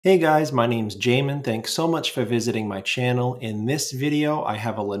Hey guys, my name's Jamin. Thanks so much for visiting my channel. In this video, I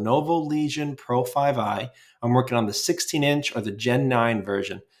have a Lenovo Legion Pro 5i. I'm working on the 16-inch or the Gen 9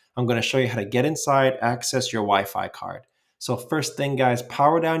 version. I'm going to show you how to get inside, access your Wi-Fi card. So first thing guys,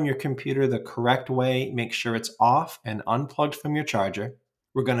 power down your computer the correct way. Make sure it's off and unplugged from your charger.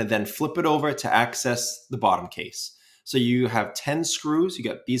 We're going to then flip it over to access the bottom case. So you have 10 screws. You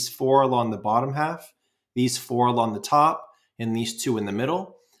got these 4 along the bottom half, these 4 along the top, and these 2 in the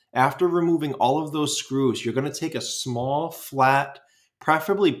middle. After removing all of those screws, you're going to take a small, flat,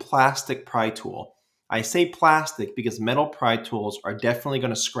 preferably plastic pry tool. I say plastic because metal pry tools are definitely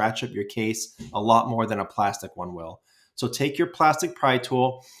going to scratch up your case a lot more than a plastic one will. So take your plastic pry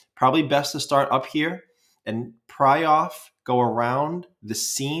tool, probably best to start up here, and pry off, go around the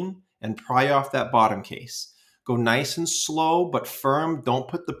seam, and pry off that bottom case. Go nice and slow but firm. Don't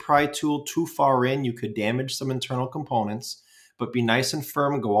put the pry tool too far in. You could damage some internal components. But be nice and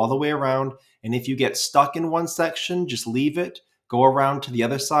firm, go all the way around. And if you get stuck in one section, just leave it, go around to the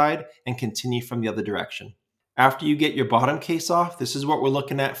other side, and continue from the other direction. After you get your bottom case off, this is what we're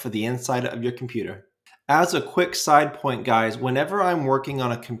looking at for the inside of your computer. As a quick side point, guys, whenever I'm working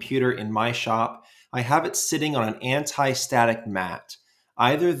on a computer in my shop, I have it sitting on an anti-static mat.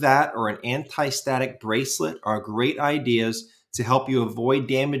 Either that or an anti-static bracelet are great ideas to help you avoid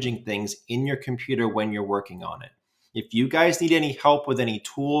damaging things in your computer when you're working on it. If you guys need any help with any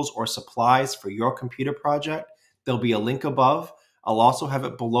tools or supplies for your computer project, there'll be a link above. I'll also have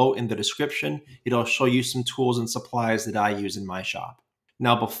it below in the description. It'll show you some tools and supplies that I use in my shop.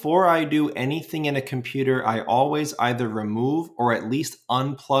 Now, before I do anything in a computer, I always either remove or at least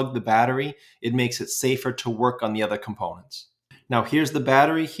unplug the battery. It makes it safer to work on the other components. Now, here's the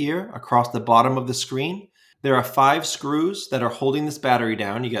battery here across the bottom of the screen. There are 5 screws that are holding this battery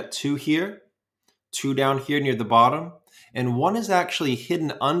down. You got 2 here, 2 down here near the bottom, and 1 is actually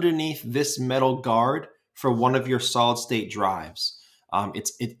hidden underneath this metal guard for one of your solid state drives.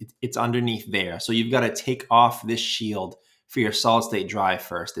 It's underneath there. So you've got to take off this shield for your solid state drive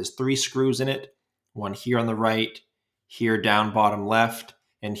first. There's 3 screws in it, 1 here on the right, here down bottom left,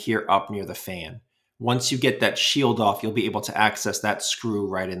 and here up near the fan. Once you get that shield off, you'll be able to access that screw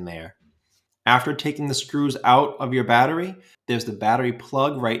right in there. After taking the screws out of your battery, there's the battery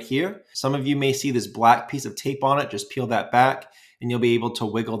plug right here. Some of you may see this black piece of tape on it. Just peel that back and you'll be able to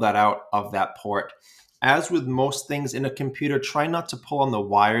wiggle that out of that port. As with most things in a computer, try not to pull on the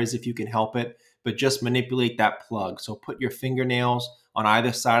wires if you can help it, but just manipulate that plug. So put your fingernails on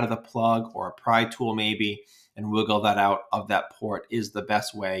either side of the plug or a pry tool maybe and wiggle that out of that port is the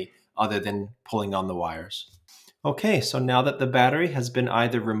best way other than pulling on the wires. Okay, so now that the battery has been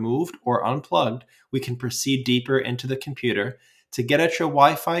either removed or unplugged, we can proceed deeper into the computer. To get at your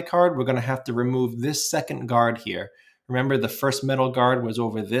Wi-Fi card, we're going to have to remove this second guard here. Remember, the first metal guard was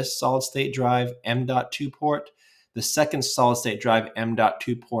over this solid-state drive M.2 port. The second solid-state drive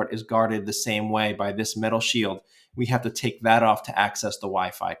M.2 port is guarded the same way by this metal shield. We have to take that off to access the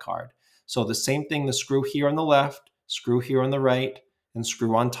Wi-Fi card. So the same thing, the screw here on the left, screw here on the right, and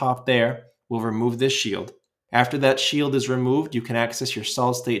screw on top there. We'll remove this shield. After that shield is removed, you can access your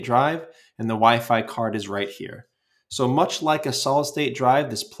solid-state drive, and the Wi-Fi card is right here. So much like a solid-state drive,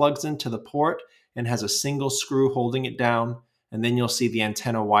 this plugs into the port and has a single screw holding it down, and then you'll see the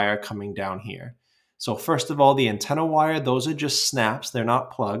antenna wire coming down here. So first of all, the antenna wire, those are just snaps. They're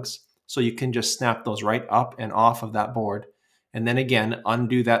not plugs, so you can just snap those right up and off of that board. And then again,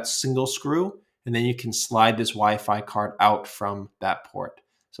 undo that single screw, and then you can slide this Wi-Fi card out from that port.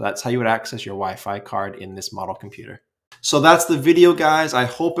 So that's how you would access your Wi-Fi card in this model computer. So that's the video, guys. I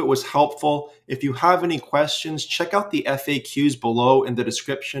hope it was helpful. If you have any questions, check out the FAQs below in the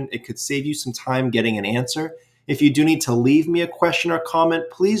description. It could save you some time getting an answer. If you do need to leave me a question or comment,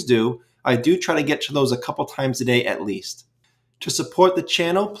 please do. I do try to get to those a couple times a day at least. To support the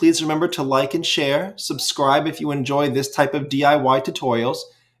channel, please remember to like and share. Subscribe if you enjoy this type of DIY tutorials.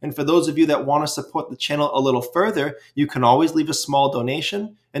 And for those of you that want to support the channel a little further, you can always leave a small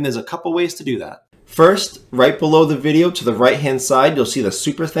donation, and there's a couple ways to do that. First, right below the video to the right-hand side, you'll see the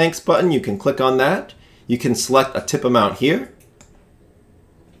Super Thanks button. You can click on that. You can select a tip amount here.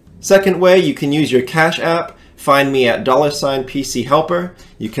 Second way, you can use your Cash App. Find me at $PCHelper.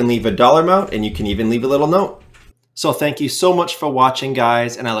 You can leave a dollar amount, and you can even leave a little note. So thank you so much for watching,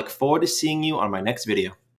 guys, and I look forward to seeing you on my next video.